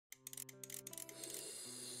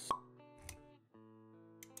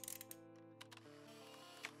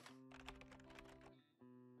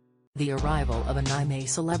the arrival of a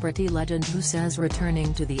celebrity legend who says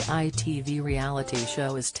returning to the ITV reality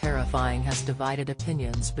show is terrifying has divided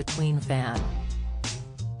opinions between fans.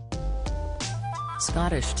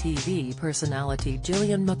 Scottish TV personality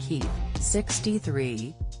Gillian McKeith,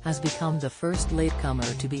 63, has become the first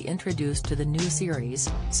latecomer to be introduced to the new series,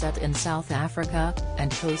 set in South Africa, and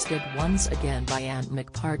hosted once again by Ant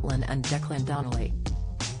McPartlin and Declan Donnelly.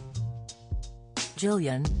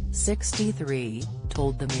 Gillian, 63,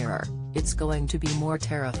 told The Mirror, "It's going to be more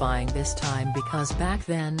terrifying this time because back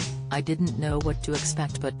then, I didn't know what to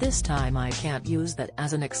expect, but this time I can't use that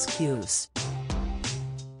as an excuse.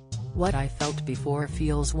 What I felt before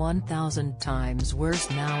feels 1,000 times worse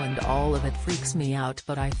now and all of it freaks me out,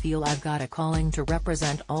 but I feel I've got a calling to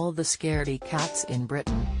represent all the scaredy cats in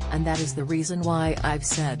Britain, and that is the reason why I've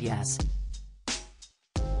said yes."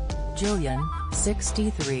 Gillian,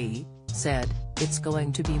 63, said, "It's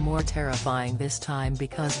going to be more terrifying this time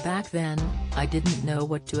because back then, I didn't know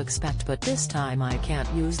what to expect, but this time I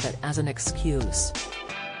can't use that as an excuse.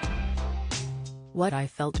 What I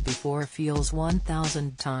felt before feels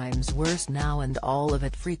 1,000 times worse now and all of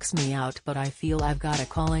it freaks me out, but I feel I've got a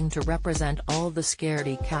calling to represent all the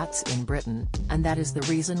scaredy cats in Britain, and that is the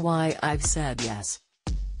reason why I've said yes."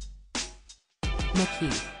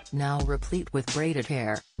 McKeith, now replete with braided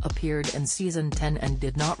hair, appeared in season 10 and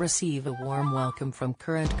did not receive a warm welcome from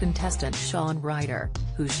current contestant Sean Ryder,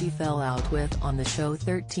 who she fell out with on the show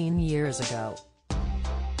 13 years ago.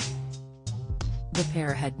 The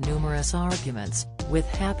pair had numerous arguments, with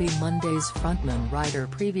Happy Mondays frontman Ryder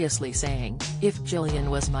previously saying, "If Gillian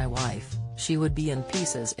was my wife, she would be in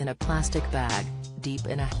pieces in a plastic bag, deep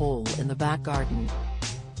in a hole in the back garden."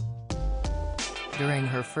 During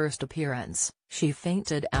her first appearance, she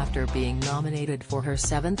fainted after being nominated for her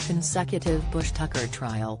 7th consecutive Bush Tucker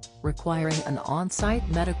trial, requiring an on-site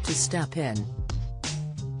medic to step in.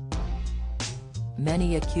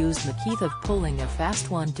 Many accused McKeith of pulling a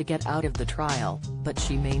fast one to get out of the trial, but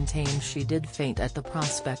she maintained she did faint at the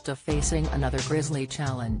prospect of facing another grisly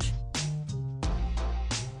challenge.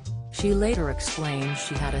 She later explained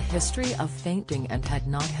she had a history of fainting and had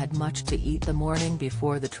not had much to eat the morning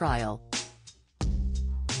before the trial.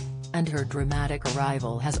 And her dramatic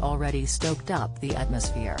arrival has already stoked up the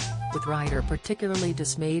atmosphere, with Ryder particularly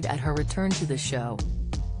dismayed at her return to the show.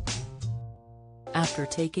 After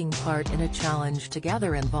taking part in a challenge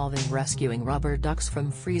together involving rescuing rubber ducks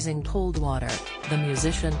from freezing cold water, the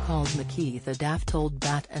musician called McKeith a daft old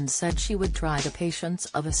bat and said she would try the patience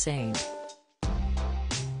of a saint.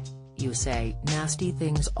 "You say nasty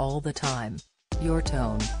things all the time. Your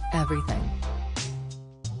tone, everything.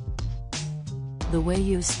 The way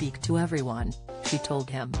you speak to everyone," she told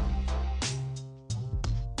him.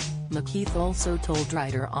 McKeith also told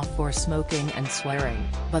Ryder off for smoking and swearing,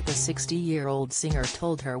 but the 60-year-old singer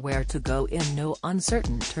told her where to go in no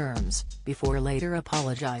uncertain terms, before later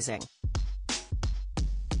apologizing.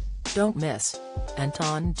 Don't miss: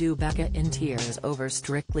 Anton Dubecka in tears over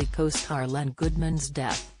Strictly co-star Len Goodman's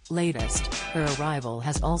death. Latest, her arrival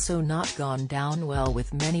has also not gone down well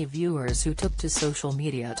with many viewers who took to social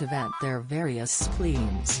media to vent their various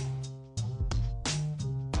spleens.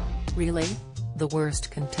 "Really? The worst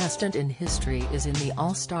contestant in history is in the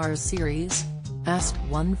All-Stars series?" asked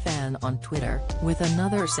one fan on Twitter, with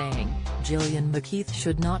another saying, "Gillian McKeith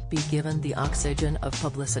should not be given the oxygen of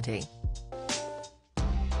publicity."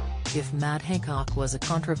 If Matt Hancock was a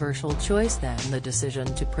controversial choice, then the decision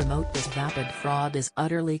to promote this vapid fraud is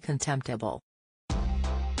utterly contemptible.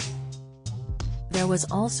 There was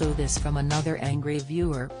also this from another angry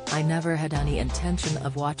viewer: "I never had any intention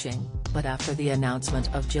of watching, but after the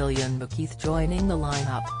announcement of Gillian McKeith joining the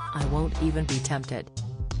lineup, I won't even be tempted."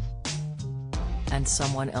 And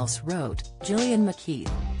someone else wrote, "Gillian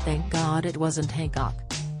McKeith, thank God it wasn't Hancock.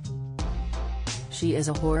 She is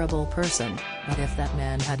a horrible person, but if that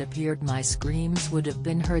man had appeared, my screams would have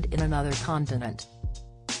been heard in another continent."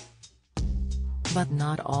 But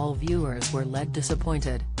not all viewers were led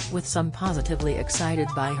disappointed, with some positively excited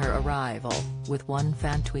by her arrival, with one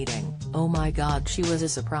fan tweeting, "Oh my God, she was a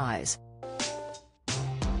surprise.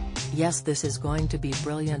 Yes, this is going to be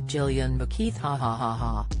brilliant, Gillian McKeith, ha ha ha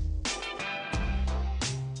ha."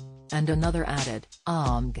 And another added,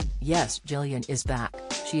 Yes, Gillian is back,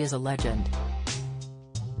 she is a legend."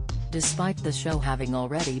 Despite the show having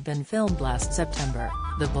already been filmed last September,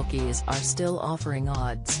 the bookies are still offering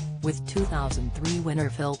odds, with 2003 winner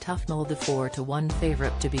Phil Tufnell the 4-1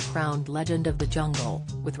 favorite to be crowned Legend of the Jungle,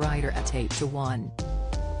 with Ryder at 8-1.